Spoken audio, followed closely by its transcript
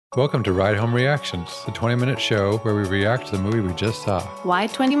Welcome to Ride Home Reactions, the 20-minute show where we react to the movie we just saw. Why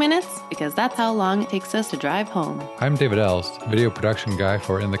 20 minutes? Because that's how long it takes us to drive home. I'm David Elst, video production guy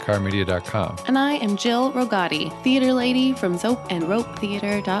for InTheCarMedia.com. And I am Jill Rogati, theater lady from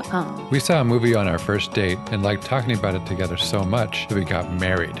SoapAndRopeTheater.com. We saw a movie on our first date and liked talking about it together so much that we got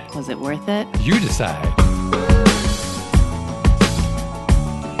married. Was it worth it? You decide.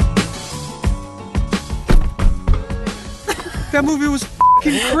 That movie was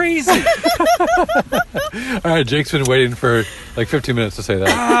f***ing crazy. All right, Jake's been waiting for like 15 minutes to say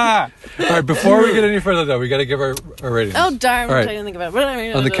that. All right, before we get any further, though, we got to give our ratings. Oh, darn. All right. I'm trying to think about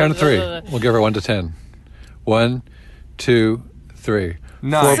it. On the count of three, we'll give her 1 to 10. 1, 2, 3.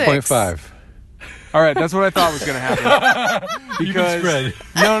 9. 4.5. All right, that's what I thought was going to happen. You can spread.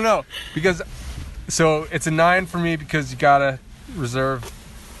 No. Because, so it's a 9 for me because you got to reserve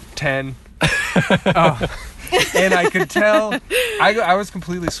 10. And I could tell, I was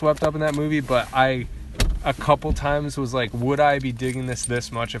completely swept up in that movie, but I, a couple times was like, would I be digging this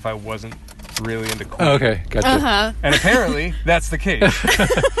much if I wasn't really into Queen? Oh, okay, gotcha. Uh-huh. And apparently, that's the case.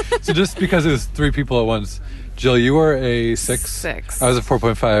 So just because it was 3 people at once, Jill, you were a 6? 6. I was a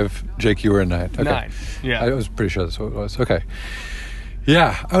 4.5. Jake, you were a 9. Okay. 9, yeah. I was pretty sure that's what it was. Okay.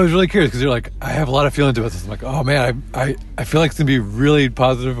 Yeah, I was really curious because you're like, I have a lot of feelings about this. I'm like, oh man, I feel like it's going to be really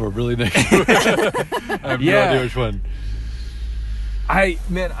positive or really negative. I have no idea which one. I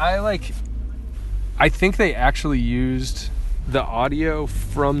think they actually used the audio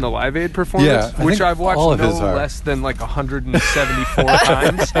from the Live Aid performance, Yeah, which I've watched all of no his are. less than like 174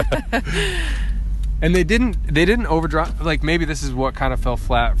 times. And they didn't overdraw, like maybe this is what kind of fell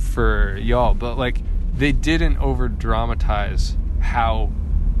flat for y'all, but like they didn't over dramatize how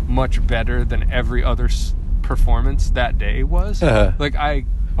much better than every other performance that day was. Uh-huh. Like I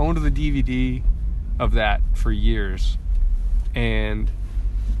owned the DVD of that for years, and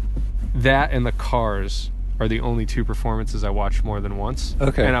that and the Cars are the only 2 performances I watched more than once.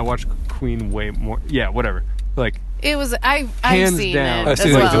 Okay. And I watched Queen way more. Yeah, whatever. Like It was, I've hands seen down, it I've as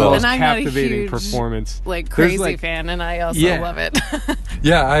seen it as well. well. And I'm not a captivating huge, performance. like, There's, crazy like- fan, and I also Yeah. love it.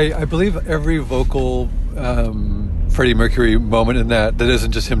 Yeah, I believe every vocal Freddie Mercury moment in that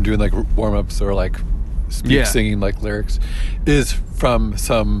isn't just him doing like warm-ups or like singing like lyrics is from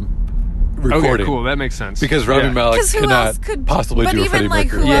some recording. Okay, cool. That makes sense. Because Rami Malek Because who cannot else could possibly but do a even Freddie like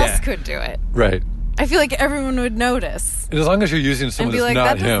Mercury. who Yeah. else could do it? Right. I feel like everyone would notice. And as long as you're using someone be that's like,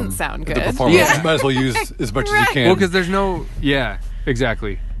 not that him, doesn't sound the good. performance, Yeah. you might as well use as much as you Right. can. Well, because there's no... Yeah,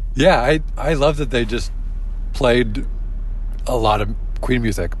 exactly. Yeah, I love that they just played a lot of Queen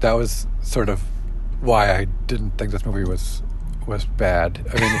music. That was sort of why I didn't think this movie was bad.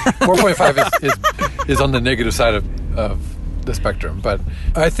 I mean, 4.5 is on the negative side of the spectrum, but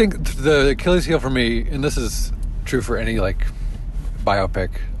I think the Achilles heel for me, and this is true for any like biopic.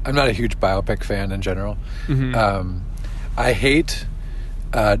 I'm not a huge biopic fan in general. Mm-hmm. I hate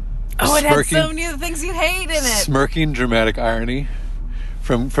Oh, it had smirking, so many things you hate in it. smirking dramatic irony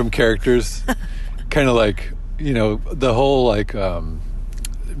from characters. Kind of like, you know, the whole like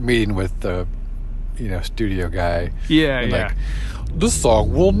meeting with the, you know, studio guy. Yeah, and yeah. like, this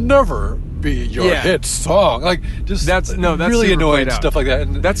song will never be your Yeah. hit song. Like, just That's really super annoying played out. stuff like that.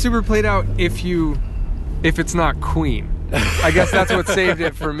 And That's super played out if it's not Queen. I guess that's what saved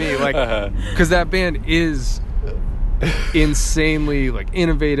it for me. Like, because that band is insanely like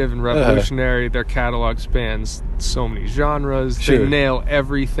innovative and revolutionary. Their catalog spans so many genres. Sure. They nail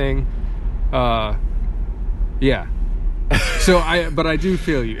everything. Yeah. So I do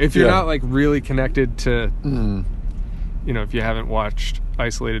feel you. If you're Yeah. not like really connected to, Mm, you know, if you haven't watched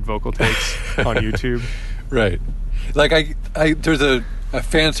isolated vocal takes on YouTube. right. Like I there's a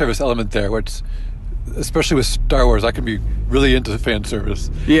fan service element there, which especially with Star Wars, I can be really into fan service.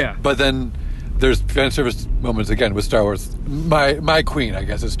 Yeah. But then there's fan service moments again with Star Wars. My Queen, I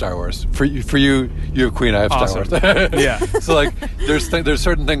guess, is Star Wars. For you have Queen. I have Awesome. Star Wars. Yeah. So like, there's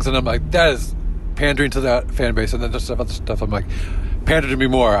certain things, and I'm like, that is pandering to that fan base, and then there's other stuff. I'm like, pander to me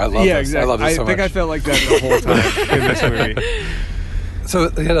more. I love Yeah, this. exactly. I love this so think much. I felt like that the whole time in this movie. So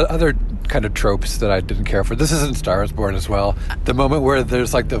they had other kind of tropes that I didn't care for. This is in Star Is Born as well. The moment where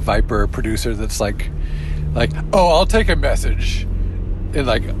there's like the Viper producer that's like, oh, I'll take a message, and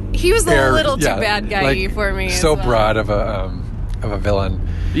like He was a little too bad guy like, for me. So as well. broad of a villain.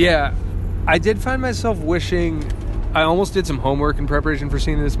 Yeah, I did find myself wishing. I almost did some homework in preparation for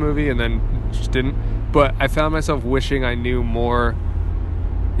seeing this movie, and then just didn't. But I found myself wishing I knew more.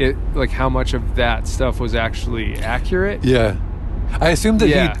 Like how much of that stuff was actually accurate. Yeah, I assumed that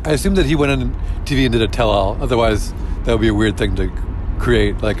Yeah. he went on TV and did a tell-all. Otherwise, that would be a weird thing to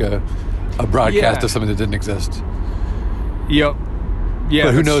create, like a broadcast Yeah. of something that didn't exist. Yep. Yeah,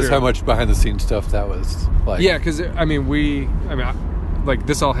 but who that's knows true. how much behind the scenes stuff that was like. Yeah, because like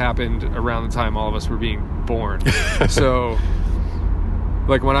this all happened around the time all of us were being born. So,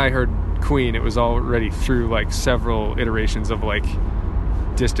 like when I heard Queen, it was already through like several iterations of like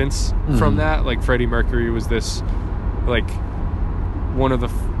distance from that. Like Freddie Mercury was this like not one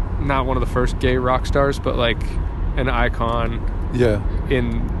of the first gay rock stars, but like an icon. Yeah.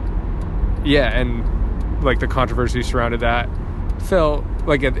 And like the controversy surrounded that felt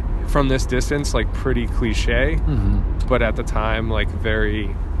like from this distance like pretty cliche, but at the time like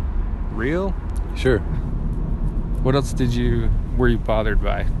very real. Sure. What else were you bothered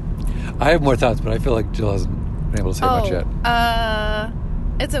by? I have more thoughts, but I feel like Jill hasn't been able to say much yet.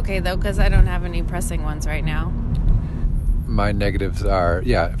 It's okay though, because I don't have any pressing ones right now. My negatives are,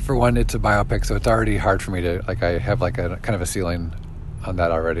 for one, it's a biopic, so it's already hard for me to, like, I have like a kind of a ceiling on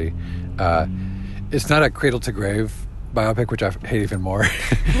that already. It's not a cradle to grave biopic, which I hate even more.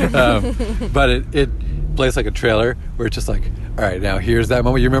 But it plays like a trailer where it's just like, all right, now here's that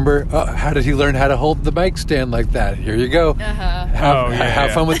moment. You remember? Oh, how did he learn how to hold the mic stand like that? Here you go.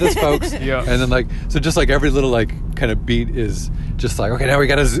 Have fun with this, folks. Yeah. And then like, so just like every little like kind of beat is just like, okay, now we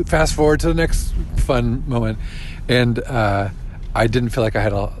got to fast forward to the next fun moment. And I didn't feel like I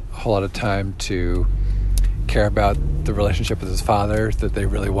had a whole lot of time to care about the relationship with his father that they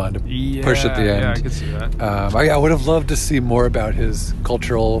really wanted to push at the end. Yeah, I could see that. I would have loved to see more about his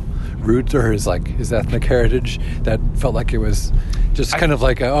cultural roots or his ethnic heritage. That felt like it was just kind of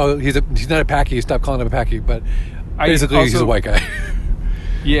like, he's not a Paki, stop calling him a Paki, but basically he's a white guy.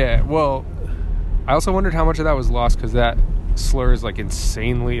 Yeah, well, I also wondered how much of that was lost because that slur is like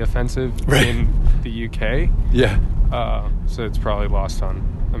insanely offensive in the UK. Yeah. So it's probably lost on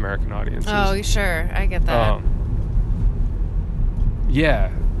American audiences. Oh, sure, I get that.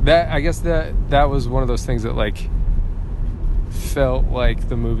 I guess that was one of those things that like felt like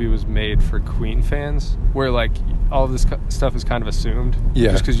the movie was made for Queen fans, where like all of this stuff is kind of assumed,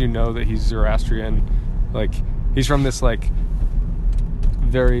 just because you know that he's Zoroastrian, like he's from this like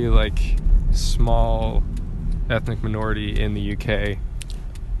very like small ethnic minority in the UK.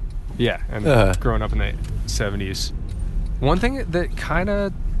 Yeah, and growing up in the 70s. One thing that kind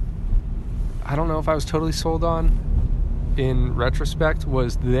of, I don't know if I was totally sold on in retrospect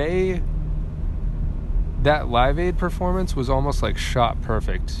was that Live Aid performance was almost like shot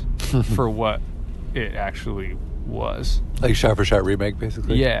perfect for what it actually was. Like shot for shot remake,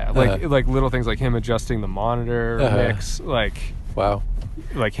 basically? Yeah, like little things like him adjusting the monitor mix, like... Wow.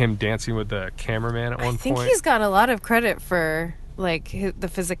 Like him dancing with the cameraman at one point. I think he's got a lot of credit for like copying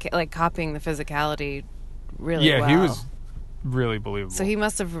the physicality really well. Yeah, he was really believable. So he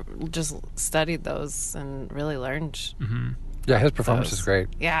must have just studied those and really learned. Mm-hmm. Yeah, his performance is great.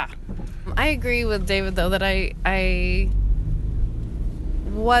 Yeah. I agree with David, though, that I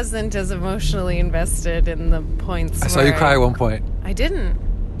wasn't as emotionally invested in the points. I saw you cry at one point. I didn't.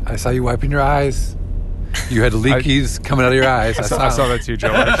 I saw you wiping your eyes. You had leakies coming out of your eyes. I saw that too,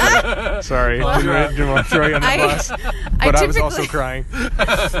 Joe. Actually. Sorry. Didn't want to throw you on the bus. But I was also crying.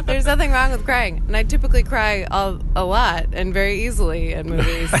 There's nothing wrong with crying. And I typically cry a lot and very easily in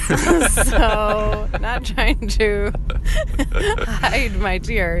movies. So, not trying to hide my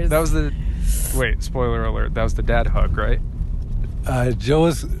tears. That was wait, spoiler alert. That was the dad hug, right? Joe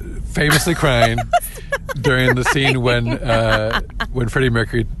was famously crying during the scene when Freddie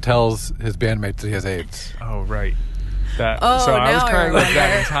Mercury tells his bandmates that he has AIDS. Oh, right. So I was crying like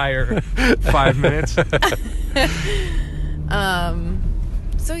that entire 5 minutes.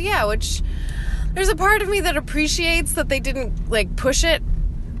 So yeah, which there's a part of me that appreciates that they didn't like push it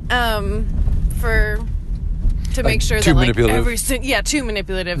to make sure that like manipulative. too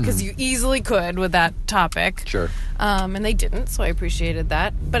manipulative because you easily could with that topic. Sure. And they didn't, so I appreciated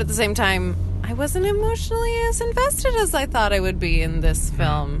that. But at the same time, I wasn't emotionally as invested as I thought I would be in this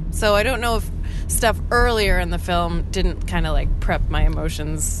film. So I don't know if stuff earlier in the film didn't kind of like prep my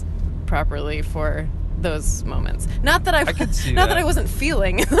emotions properly for those moments. Not that that I wasn't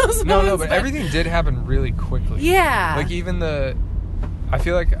feeling those moments. No, but everything did happen really quickly. Yeah. Like even I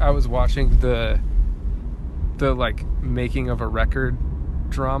feel like I was watching the like making of a record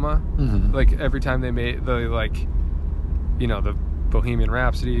drama. Mm-hmm. Like every time they made the Bohemian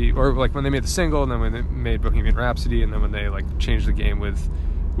Rhapsody, or like when they made the single, and then when they made Bohemian Rhapsody, and then when they like changed the game with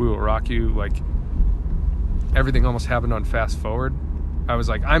We Will Rock You, like everything almost happened on fast forward. I was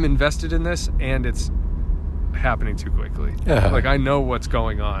like, I'm invested in this, and it's happening too quickly. Yeah. Like I know what's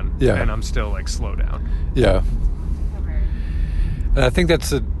going on, and I'm still like, slow down. Yeah. And I think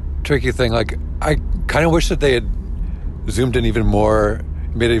that's a tricky thing. Like I kind of wish that they had zoomed in even more,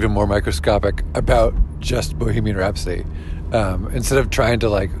 made it even more microscopic about just Bohemian Rhapsody. instead of trying to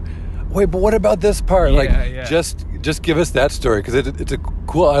like, wait, but what about this part? Yeah, like, yeah. just give us that story because it's a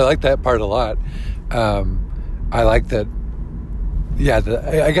cool. I like that part a lot. I like that. Yeah,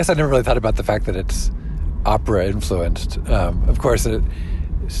 I guess I never really thought about the fact that it's opera influenced. Of course, it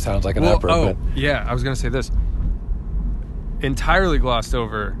sounds like an opera. But yeah, I was going to say this. Entirely glossed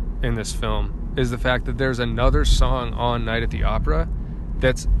over in this film is the fact that there's another song on Night at the Opera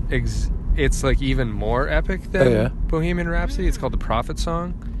that's it's like even more epic than Bohemian Rhapsody. It's called the Prophet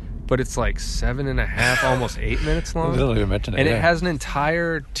Song, but it's like 7.5, almost 8 minutes long. I don't even mention it. And it has an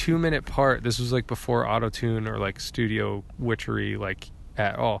entire 2-minute part. This was like before auto-tune or like studio witchery like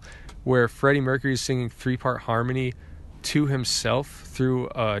at all, where Freddie Mercury is singing 3-part harmony to himself through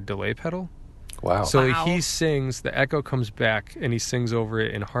a delay pedal. Wow. So he sings, the echo comes back, and he sings over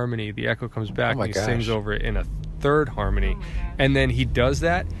it in harmony. The echo comes back, and he sings over it in a third harmony. And then he does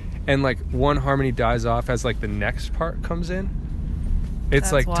that, and like one harmony dies off as like the next part comes in.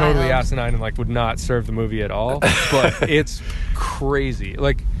 It's That's like wild. totally asinine and like would not serve the movie at all, but it's crazy.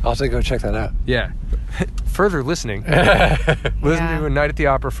 Like, I'll have to go check that out. yeah. Further listening, listen Yeah. to A Night at the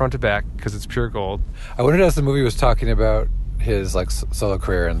Opera front to back because it's pure gold. I wondered as the movie was talking about his like solo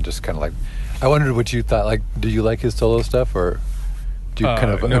career and just kind of like, I wondered what you thought. Like, do you like his solo stuff or do you kind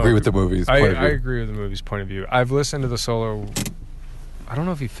of No, agree with the movie's I point of view? agree with the movie's point of view. I've listened to the solo. I don't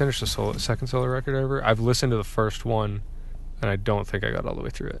know if he finished the second solo record ever. I've listened to the first one, and I don't think I got all the way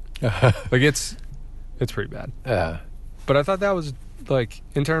through it. Like it's pretty bad. Yeah. But I thought that was like,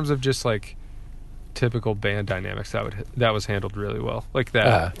 in terms of just like typical band dynamics, that was handled really well. Like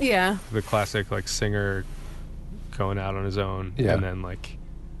that, Yeah. the classic like singer going out on his own, Yeah. and then like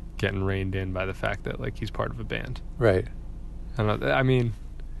getting reined in by the fact that like he's part of a band. Right. I mean,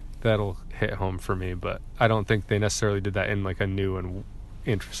 that'll hit home for me, but I don't think they necessarily did that in like a new and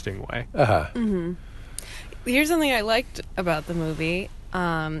interesting way. Here's something I liked about the movie,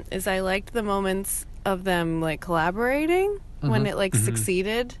 is I liked the moments of them like collaborating when it like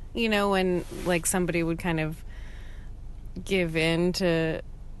succeeded, you know, when like somebody would kind of give in to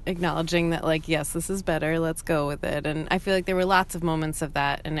acknowledging that like, yes, this is better, let's go with it. And I feel like there were lots of moments of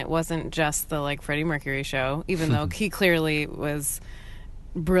that, and it wasn't just the like Freddie Mercury show, even though he clearly was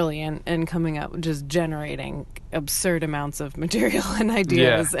brilliant and coming up just generating absurd amounts of material and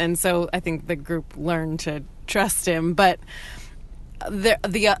ideas. And so I think the group learned to trust him, but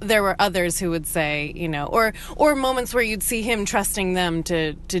there were others who would say, you know, or moments where you'd see him trusting them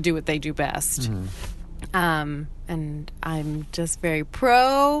to do what they do best. And I'm just very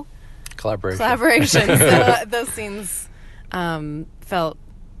pro collaboration. So those scenes felt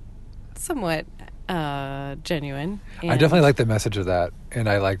somewhat genuine. I definitely like the message of that, and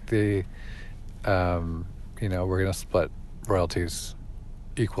I like the, you know, we're gonna split royalties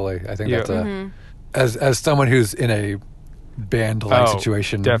equally. I think that's as someone who's in a band-like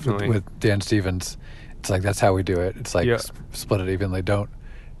situation definitely. with Dan Stevens, it's like that's how we do it. It's like split it evenly. Don't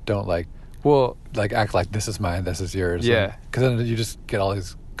like act like this is mine, this is yours. Yeah, because then you just get all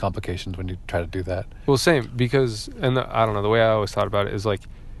these complications when you try to do that. Well, same, because I don't know, the way I always thought about it is like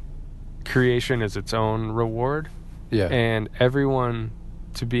creation is its own reward. Yeah. And everyone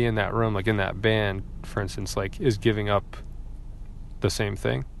to be in that room, like in that band, for instance, like is giving up the same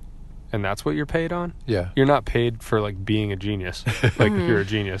thing. And that's what you're paid on? Yeah. You're not paid for like being a genius. Like you're a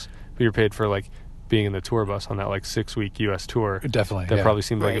genius. But you're paid for like being in the tour bus on that like 6-week US tour. Definitely. That probably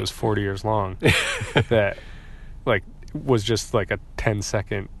seemed like it was 40 years long. That like was just like a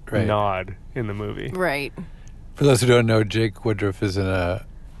 10-second nod in the movie. Right. For those who don't know, Jake Woodruff is in a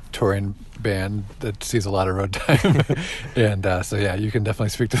touring band that sees a lot of road time. And so yeah, you can definitely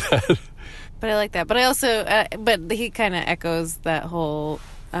speak to that. But I like that. But I also, but he kind of echoes that whole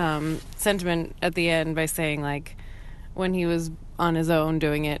sentiment at the end by saying like, when he was on his own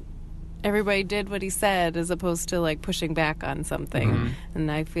doing it, everybody did what he said, as opposed to like pushing back on something. And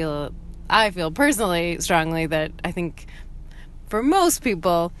I feel personally strongly that I think for most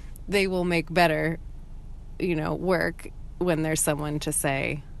people they will make better, you know, work when there's someone to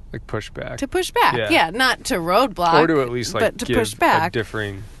say, like push back. To push back, yeah, not to roadblock, or to at least like but to give push back. a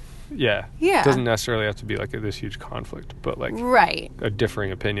differing. Yeah. Yeah. It doesn't necessarily have to be like this huge conflict, but like a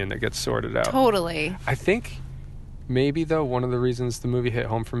differing opinion that gets sorted out. Totally. I think maybe though one of the reasons the movie hit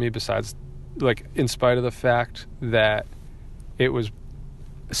home for me, besides like in spite of the fact that it was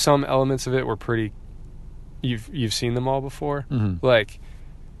some elements of it were pretty, you've seen them all before. Like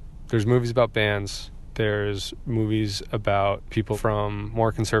there's movies about bands, there's movies about people from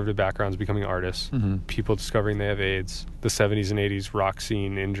more conservative backgrounds becoming artists, people discovering they have AIDS, the 70s and 80s rock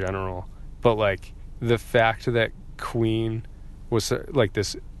scene in general. But like the fact that Queen was like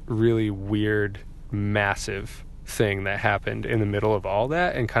this really weird, massive thing that happened in the middle of all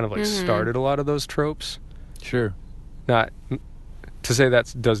that and kind of like started a lot of those tropes. Sure. Not to say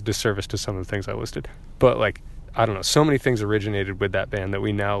that does disservice to some of the things I listed, but like, I don't know, so many things originated with that band that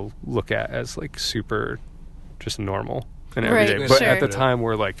we now look at as like super just normal and everyday. Right, But sure. at the time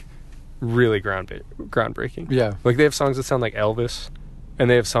were like really groundbreaking. Yeah. Like they have songs that sound like Elvis, and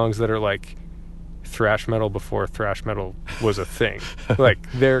they have songs that are like thrash metal before thrash metal was a thing. Like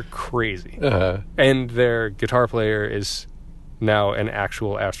they're crazy. And their guitar player is now an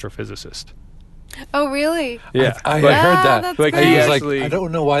actual astrophysicist. Oh, really? Yeah. I Like, heard that. That's Like, great. he I was actually- like, I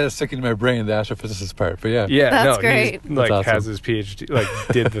don't know why that's sticking in my brain, the astrophysicist part, but yeah. yeah, That's no, great. he's like That's awesome. has his PhD, like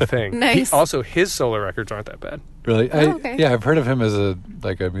did the thing. Nice. Also, his solo records aren't that bad. Really? okay. Yeah, I've heard of him as a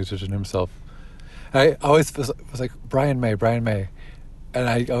musician himself. I always was like, Brian May. And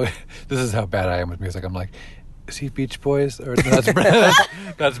I always, this is how bad I am with music. I'm like, is he Beach Boys? Or that's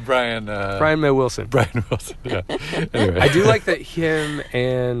that's Brian. Brian May Wilson. Brian Wilson. Yeah. Anyway. I do like that him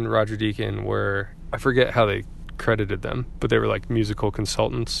and Roger Deacon were, I forget how they credited them, but they were like musical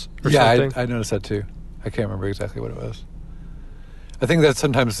consultants or Yeah, something. I noticed that too. I can't remember exactly what it was. I think that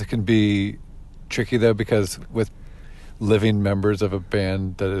sometimes it can be tricky though, because with living members of a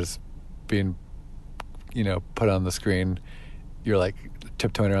band that is being, put on the screen, you're like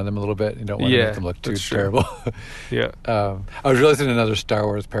tiptoeing around them a little bit. You don't want to Yeah, make them look too that's true. terrible. Yeah. I was realizing another Star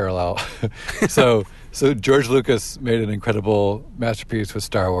Wars parallel. so George Lucas made an incredible masterpiece with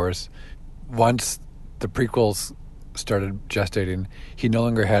Star Wars. Once the prequels started gestating, he no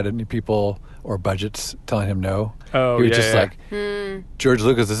longer had any people or budgets telling him no. Oh, he was yeah, just yeah. like, George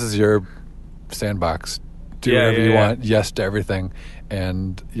Lucas, this is your sandbox. Do Yeah, whatever yeah, you yeah. want. Yes to everything.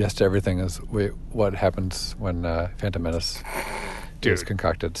 And yes to everything is what happens when Phantom Menace is Dude.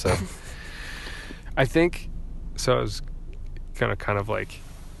 concocted. So I think, so I was going to kind of like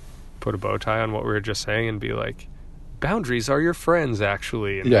put a bow tie on what we were just saying and be like, boundaries are your friends,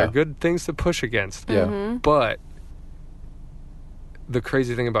 actually. And Yeah. they're good things to push against. yeah. But the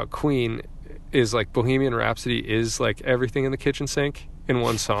crazy thing about Queen is like Bohemian Rhapsody is like everything in the kitchen sink in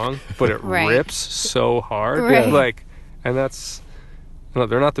one song, but it Right. rips so hard. Right. Like, and that's, no,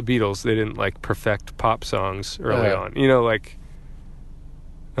 they're not the Beatles. They didn't like perfect pop songs early Yeah. on. Like,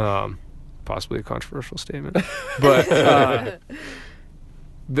 possibly a controversial statement, but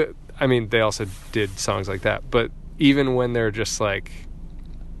they also did songs like that. But even when they're just like,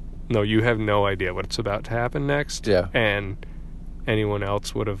 no, you have no idea what's about to happen next. Yeah. And anyone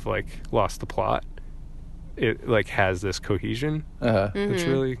else would have like lost the plot. It like has this cohesion. It's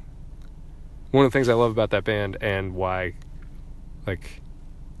really one of the things I love about that band and why like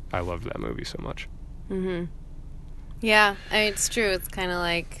I loved that movie so much. Yeah, it's true. It's kind of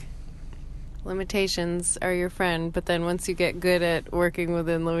like limitations are your friend, but then once you get good at working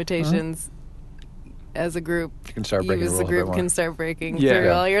within limitations as a group, You can start you breaking as the a rules a bit group more. can start breaking Yeah.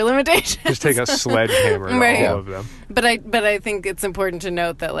 through all your limitations. Just take a sledgehammer to Right. all of them. But I think it's important to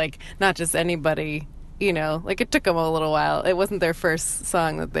note that like not just anybody, like it took them a little while. It wasn't their first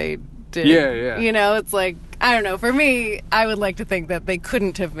song that they did. Yeah. It's like I don't know. For me, I would like to think that they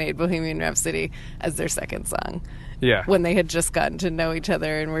couldn't have made Bohemian Rhapsody as their second song Yeah. when they had just gotten to know each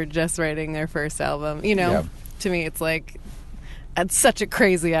other and were just writing their first album. Yeah. To me, it's like it's such a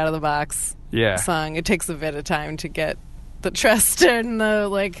crazy out of the box Yeah. song. It takes a bit of time to get the trust and the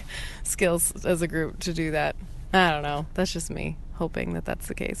like skills as a group to do that. I don't know. That's just me hoping that that's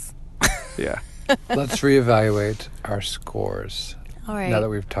the case. Yeah. Let's reevaluate our scores All right. now that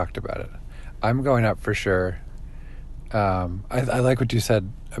we've talked about it. I'm going up for sure. I like what you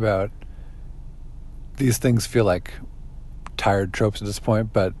said about these things feel like tired tropes at this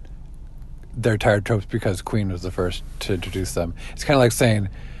point, but they're tired tropes because Queen was the first to introduce them. It's kind of like saying,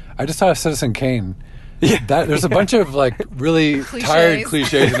 I just saw Citizen Kane. Yeah. There's a bunch of like really tired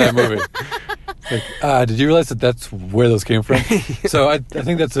cliches in that movie. Like, did you realize that that's where those came from? So I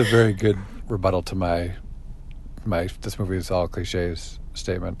think that's a very good rebuttal to my this movie is all cliches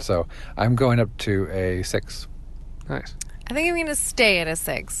statement. So I'm going up to a 6. Nice. I think I'm going to stay at a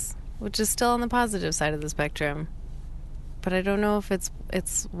 6, which is still on the positive side of the spectrum. But I don't know if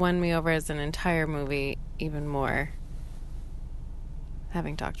it's won me over as an entire movie even more,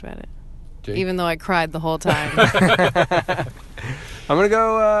 having talked about it. Jake? Even though I cried the whole time. I'm gonna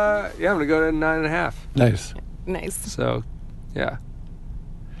go. I'm gonna go to 9.5. Nice. Nice. So, yeah.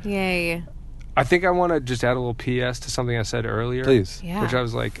 Yay. I think I want to just add a little PS to something I said earlier. Please. Yeah. Which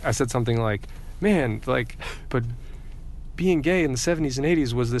I said something like, man, like, but being gay in the 70s and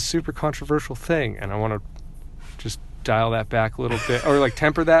 80s was this super controversial thing, and I want to just dial that back a little bit, or like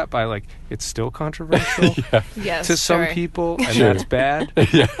temper that by like, it's still controversial Yes. to some sure. people, and Sure. that's bad,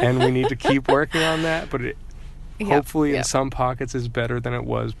 and we need to keep working on that. But hopefully in Yep. some pockets is better than it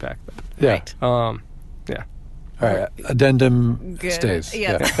was back then. Yeah. Right. Yeah. All right. Addendum Good. stays.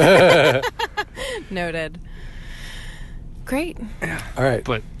 Yes. Yeah. Noted. Great. All right.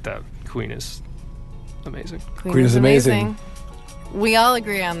 But the Queen is amazing. Queen is amazing. We all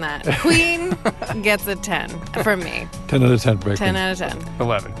agree on that. Queen gets a 10 from me. 10 out of 10. Break 10 out of 10.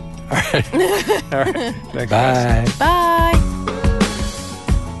 11. All right. Thanks, guys. Bye. Bye.